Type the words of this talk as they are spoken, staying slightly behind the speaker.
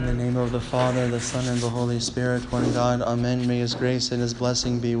the name of the Father, the Son, and the Holy Spirit, one God. Amen. May His grace and His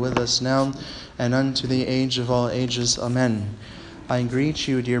blessing be with us now and unto the age of all ages. Amen. I greet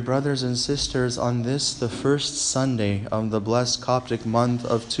you, dear brothers and sisters, on this, the first Sunday of the blessed Coptic month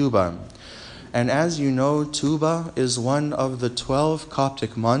of Tuba. And as you know, Tuba is one of the 12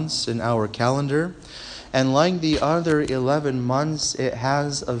 Coptic months in our calendar. And like the other 11 months, it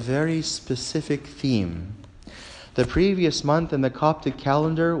has a very specific theme. The previous month in the Coptic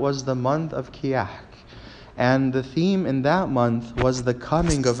calendar was the month of Kiah, and the theme in that month was the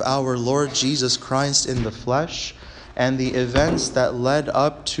coming of our Lord Jesus Christ in the flesh and the events that led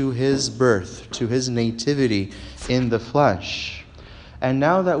up to His birth, to His nativity in the flesh. And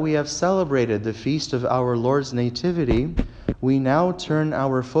now that we have celebrated the feast of our Lord's nativity, we now turn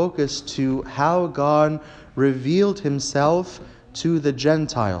our focus to how God revealed Himself to the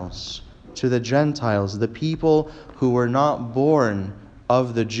Gentiles, the people who were not born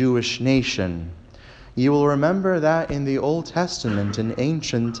of the Jewish nation. You will remember that in the Old Testament, in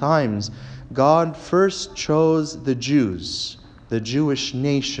ancient times, God first chose the Jews, the Jewish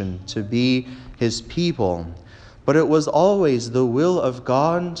nation, to be His people. But it was always the will of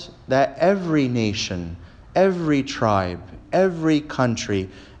God that every nation, every tribe, every country,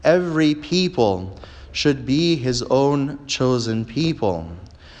 every people should be His own chosen people.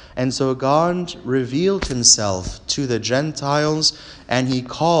 And so God revealed Himself to the Gentiles, and He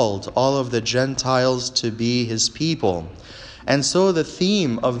called all of the Gentiles to be His people. And so the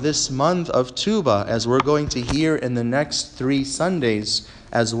theme of this month of Tuba, as we're going to hear in the next 3 Sundays,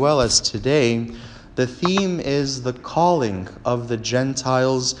 as well as today, the theme is the calling of the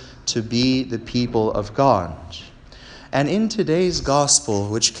Gentiles to be the people of God. And in today's Gospel,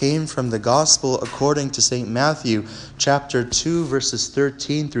 which came from the Gospel according to St. Matthew, chapter 2, verses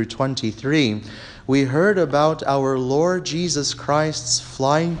 13 through 23, we heard about our Lord Jesus Christ's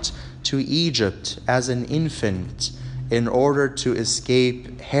flight to Egypt as an infant in order to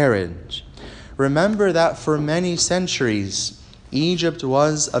escape Herod. Remember that for many centuries, Egypt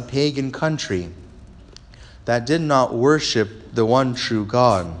was a pagan country that did not worship the one true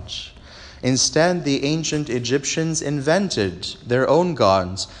God. Instead, the ancient Egyptians invented their own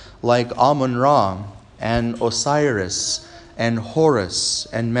gods like Amun-Ra and Osiris and Horus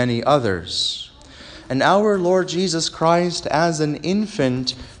and many others. And our Lord Jesus Christ, as an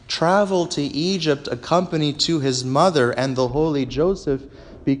infant, traveled to Egypt accompanied to His mother and the holy Joseph,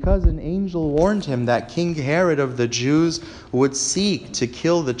 because an angel warned him that King Herod of the Jews would seek to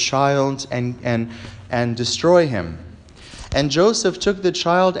kill the child and destroy him. And Joseph took the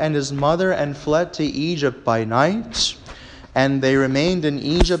child and his mother and fled to Egypt by night, and they remained in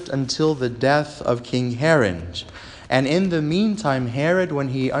Egypt until the death of King Herod. And in the meantime, Herod, when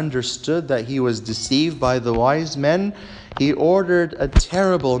he understood that he was deceived by the wise men, he ordered a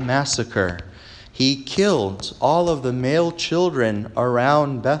terrible massacre. He killed all of the male children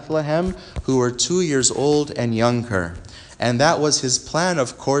around Bethlehem who were 2 years old and younger. And that was his plan,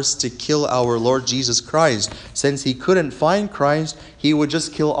 of course, to kill our Lord Jesus Christ. Since he couldn't find Christ, he would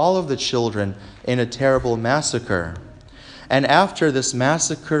just kill all of the children in a terrible massacre. And after this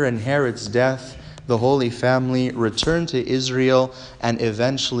massacre and Herod's death, the Holy Family returned to Israel and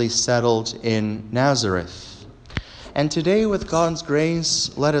eventually settled in Nazareth. And today, with God's grace,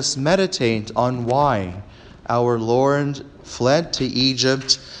 let us meditate on why our Lord fled to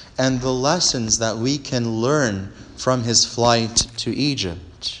Egypt and the lessons that we can learn from His flight to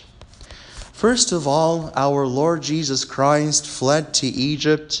Egypt. First of all, our Lord Jesus Christ fled to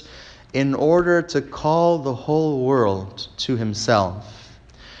Egypt in order to call the whole world to Himself.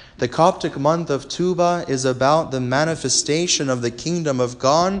 The Coptic month of Tuba is about the manifestation of the kingdom of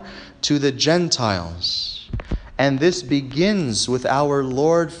God to the Gentiles. And this begins with our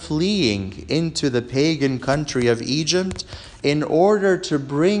Lord fleeing into the pagan country of Egypt in order to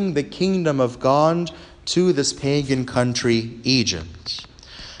bring the kingdom of God to this pagan country, Egypt.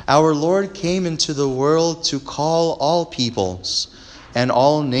 Our Lord came into the world to call all peoples and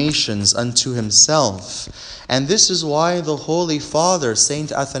all nations unto Himself. And this is why the Holy Father,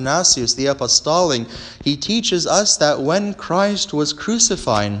 Saint Athanasius the Apostolic, he teaches us that when Christ was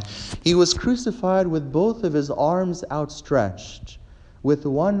crucified, He was crucified with both of His arms outstretched. With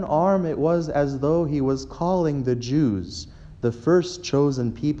one arm, it was as though He was calling the Jews, the first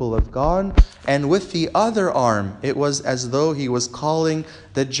chosen people of God, and with the other arm, it was as though He was calling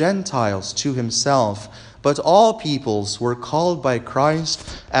the Gentiles to Himself. But all peoples were called by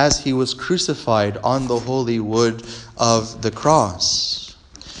Christ as He was crucified on the holy wood of the cross.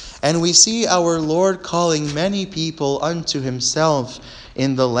 And we see our Lord calling many people unto Himself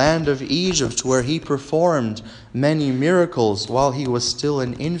in the land of Egypt, where he performed many miracles while he was still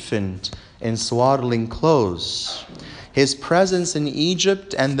an infant in swaddling clothes. His presence in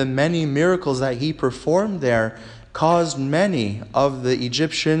Egypt and the many miracles that he performed there caused many of the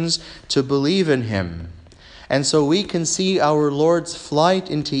Egyptians to believe in him. And so we can see our Lord's flight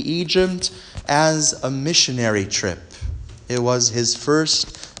into Egypt as a missionary trip. It was his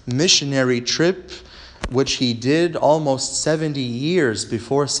first missionary trip, which he did almost 70 years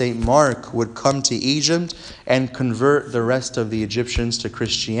before St. Mark would come to Egypt and convert the rest of the Egyptians to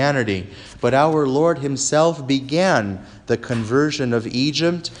Christianity. But our Lord himself began the conversion of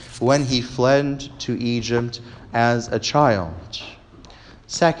Egypt when he fled to Egypt as a child.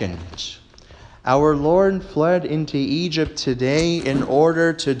 Second, our Lord fled into Egypt today in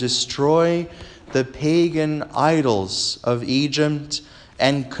order to destroy the pagan idols of Egypt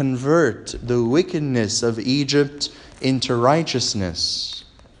and convert the wickedness of Egypt into righteousness.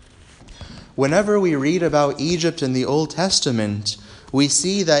 Whenever we read about Egypt in the Old Testament, we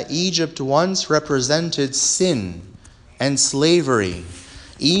see that Egypt once represented sin and slavery.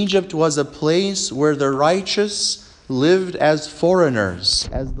 Egypt was a place where the righteous lived as foreigners.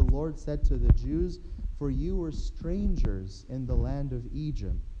 As the Lord said to the Jews, "For you were strangers in the land of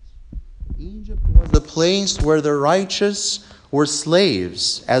Egypt." Egypt was the place where the righteous were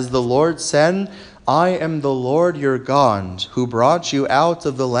slaves. As the Lord said, "I am the Lord your God, who brought you out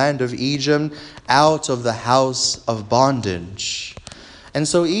of the land of Egypt, out of the house of bondage." And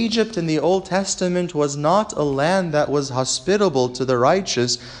so Egypt in the Old Testament was not a land that was hospitable to the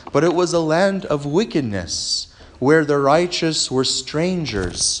righteous, but it was a land of wickedness, where the righteous were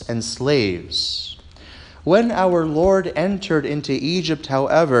strangers and slaves. When our Lord entered into Egypt,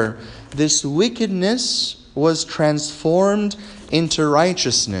 however, this wickedness was transformed into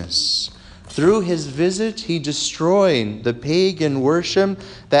righteousness. Through his visit, he destroyed the pagan worship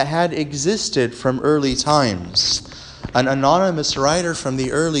that had existed from early times. An anonymous writer from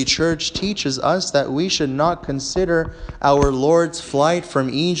the early church teaches us that we should not consider our Lord's flight from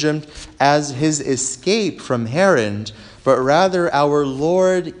Egypt as his escape from Herod, but rather our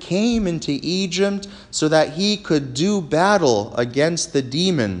Lord came into Egypt so that he could do battle against the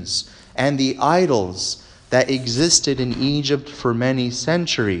demons and the idols that existed in Egypt for many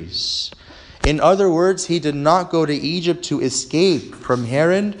centuries. In other words, he did not go to Egypt to escape from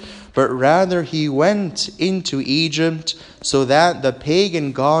Herod, but rather he went into Egypt so that the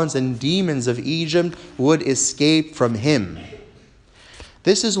pagan gods and demons of Egypt would escape from him.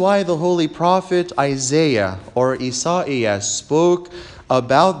 This is why the holy prophet Isaiah or Isaiah spoke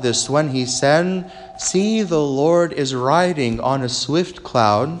about this when he said, "See, the Lord is riding on a swift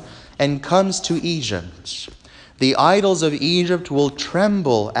cloud and comes to Egypt. The idols of Egypt will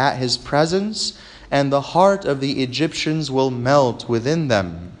tremble at his presence, and the heart of the Egyptians will melt within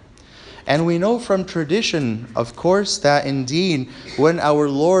them." And we know from tradition, of course, that indeed when our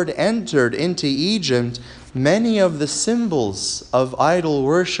Lord entered into Egypt, many of the symbols of idol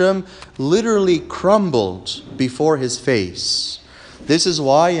worship literally crumbled before his face. This is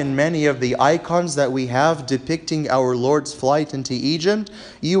why in many of the icons that we have depicting our Lord's flight into Egypt,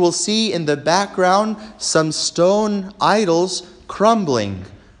 you will see in the background some stone idols crumbling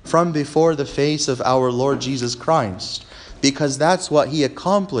from before the face of our Lord Jesus Christ, because that's what he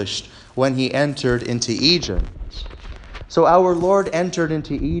accomplished when he entered into Egypt. So our Lord entered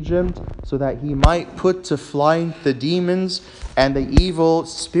into Egypt so that he might put to flight the demons and the evil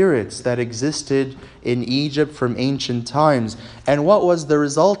spirits that existed in Egypt from ancient times. And what was the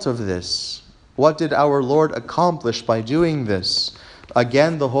result of this? What did our Lord accomplish by doing this?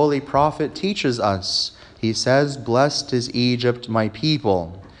 Again, the holy prophet teaches us. He says, "Blessed is Egypt, my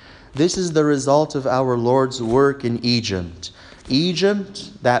people." This is the result of our Lord's work in Egypt.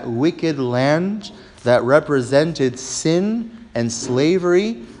 Egypt, that wicked land that represented sin and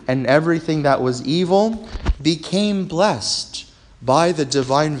slavery and everything that was evil, became blessed by the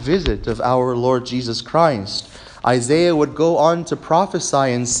divine visit of our Lord Jesus Christ. Isaiah would go on to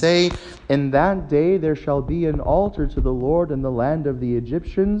prophesy and say, "In that day there shall be an altar to the Lord in the land of the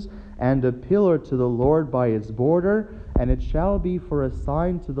Egyptians, and a pillar to the Lord by its border, and it shall be for a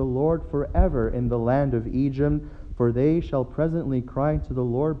sign to the Lord forever in the land of Egypt. For they shall presently cry to the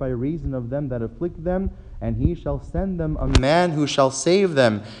Lord by reason of them that afflict them, and he shall send them a man who shall save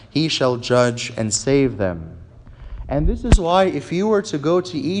them. He shall judge and save them." And this is why if you were to go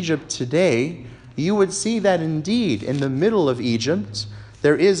to Egypt today, you would see that indeed in the middle of Egypt,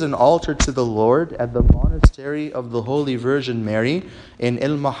 there is an altar to the Lord at the monastery of the Holy Virgin Mary in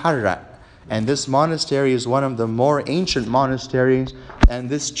El Muharrat. And this monastery is one of the more ancient monasteries, and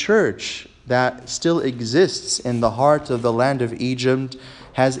this church that still exists in the heart of the land of Egypt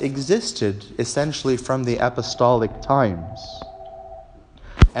has existed essentially from the apostolic times.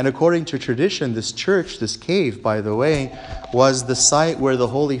 And according to tradition, this church, this cave, by the way, was the site where the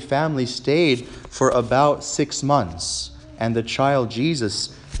Holy Family stayed for about 6 months. And the child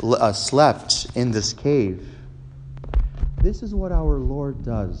Jesus slept in this cave. This is what our Lord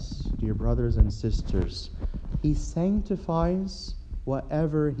does, dear brothers and sisters. He sanctifies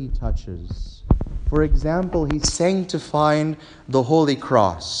whatever he touches. For example, he sanctified the Holy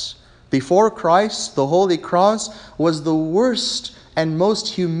Cross. Before Christ, the Holy Cross was the worst and most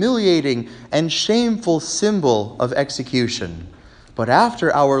humiliating and shameful symbol of execution. But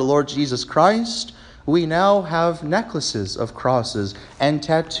after our Lord Jesus Christ, we now have necklaces of crosses and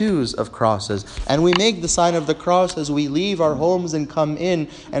tattoos of crosses. And we make the sign of the cross as we leave our homes and come in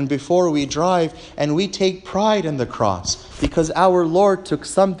and before we drive. And we take pride in the cross because our Lord took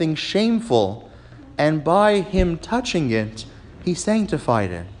something shameful and by him touching it, he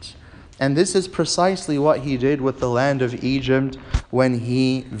sanctified it. And this is precisely what he did with the land of Egypt when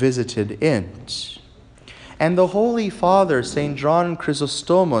he visited it. And the Holy Father, St. John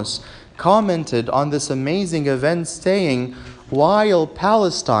Chrysostomos, commented on this amazing event saying, while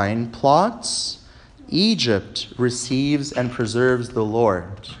Palestine plots, Egypt receives and preserves the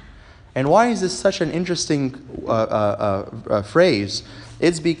Lord. And why is this such an interesting phrase?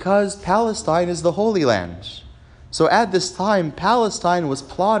 It's because Palestine is the Holy Land. So at this time, Palestine was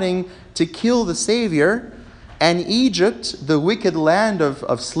plotting to kill the Savior, and Egypt, the wicked land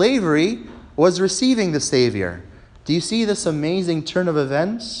of slavery, was receiving the Savior. Do you see this amazing turn of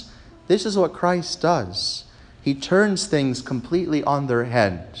events? This is what Christ does. He turns things completely on their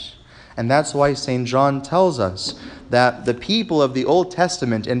head. And that's why St. John tells us that the people of the Old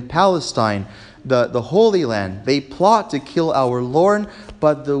Testament in Palestine, the Holy Land, they plot to kill our Lord,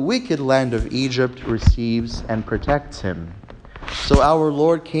 but the wicked land of Egypt receives and protects him. So our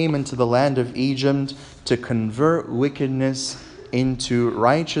Lord came into the land of Egypt to convert wickedness into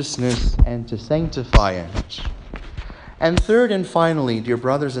righteousness and to sanctify it. And third and finally, dear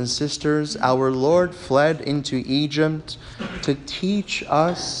brothers and sisters, our Lord fled into Egypt to teach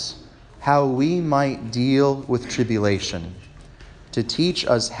us how we might deal with tribulation. To teach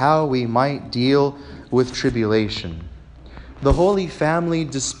us how we might deal with tribulation. The Holy Family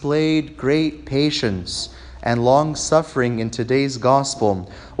displayed great patience and long-suffering in today's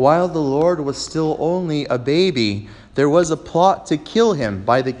gospel. While the Lord was still only a baby, there was a plot to kill him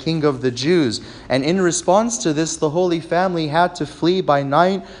by the king of the Jews. And in response to this, the Holy Family had to flee by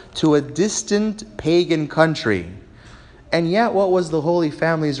night to a distant pagan country. And yet, what was the Holy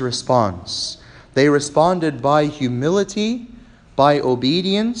Family's response? They responded by humility, by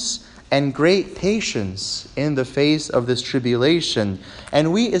obedience, and great patience in the face of this tribulation.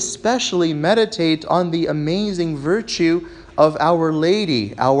 And we especially meditate on the amazing virtue of Our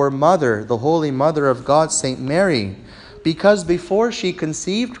Lady, our Mother, the Holy Mother of God, St. Mary. Because before she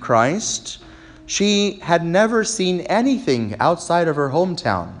conceived Christ, she had never seen anything outside of her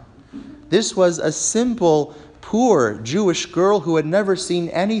hometown. This was a simple, poor Jewish girl who had never seen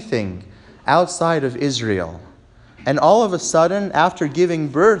anything outside of Israel. And all of a sudden, after giving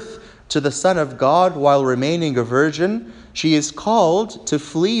birth to the Son of God while remaining a virgin, she is called to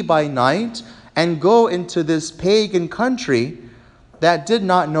flee by night and go into this pagan country that did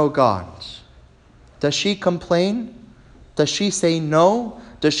not know God. Does she complain? Does she say no?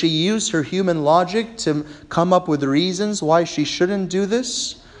 Does she use her human logic to come up with reasons why she shouldn't do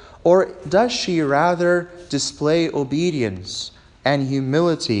this? Or does she rather display obedience and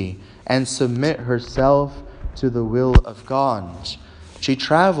humility and submit herself to the will of God? She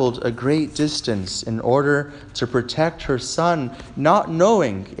traveled a great distance in order to protect her son, not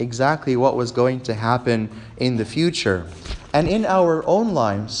knowing exactly what was going to happen in the future. And in our own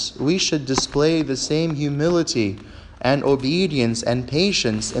lives, we should display the same humility and obedience and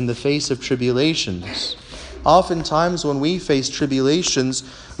patience in the face of tribulations. Oftentimes when we face tribulations,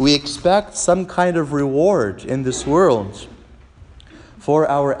 we expect some kind of reward in this world for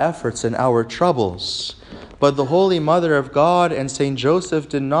our efforts and our troubles. But the Holy Mother of God and St. Joseph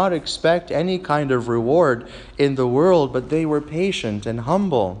did not expect any kind of reward in the world, but they were patient and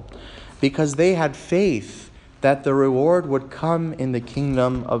humble because they had faith that the reward would come in the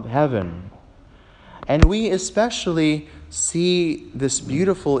kingdom of heaven. And we especially see this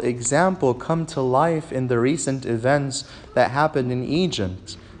beautiful example come to life in the recent events that happened in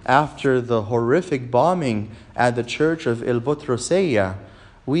Egypt after the horrific bombing at the church of El Botroseyya.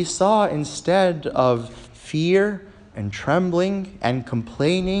 We saw, instead of fear and trembling and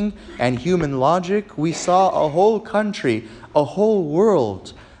complaining and human logic, we saw a whole country, a whole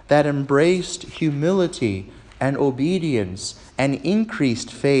world that embraced humility and obedience and increased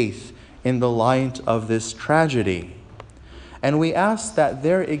faith in the light of this tragedy. And we ask that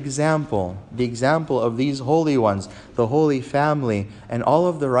their example, the example of these holy ones, the Holy Family, and all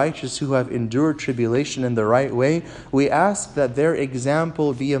of the righteous who have endured tribulation in the right way, we ask that their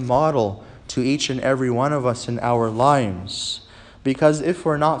example be a model to each and every one of us in our lives. Because if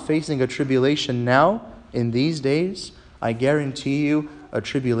we're not facing a tribulation now, in these days, I guarantee you a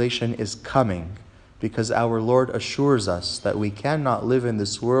tribulation is coming. Because our Lord assures us that we cannot live in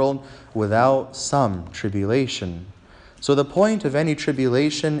this world without some tribulation. So the point of any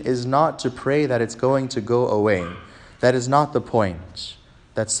tribulation is not to pray that it's going to go away. That is not the point.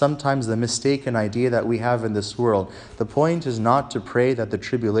 That's sometimes the mistaken idea that we have in this world. The point is not to pray that the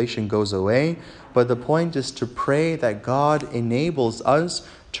tribulation goes away, but the point is to pray that God enables us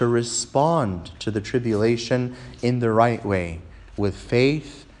to respond to the tribulation in the right way, with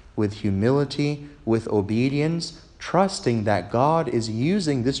faith, with humility, with obedience, trusting that God is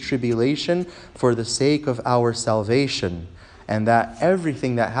using this tribulation for the sake of our salvation, and that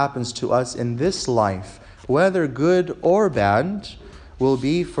everything that happens to us in this life, whether good or bad, will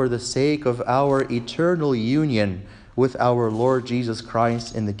be for the sake of our eternal union with our Lord Jesus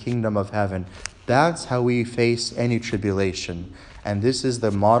Christ in the kingdom of heaven. That's how we face any tribulation. And this is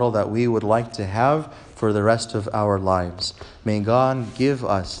the model that we would like to have for the rest of our lives. May God give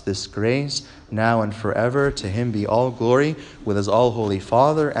us this grace now and forever. To Him be all glory with His all-holy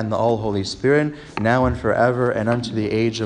Father and the all-holy Spirit, now and forever and unto the age of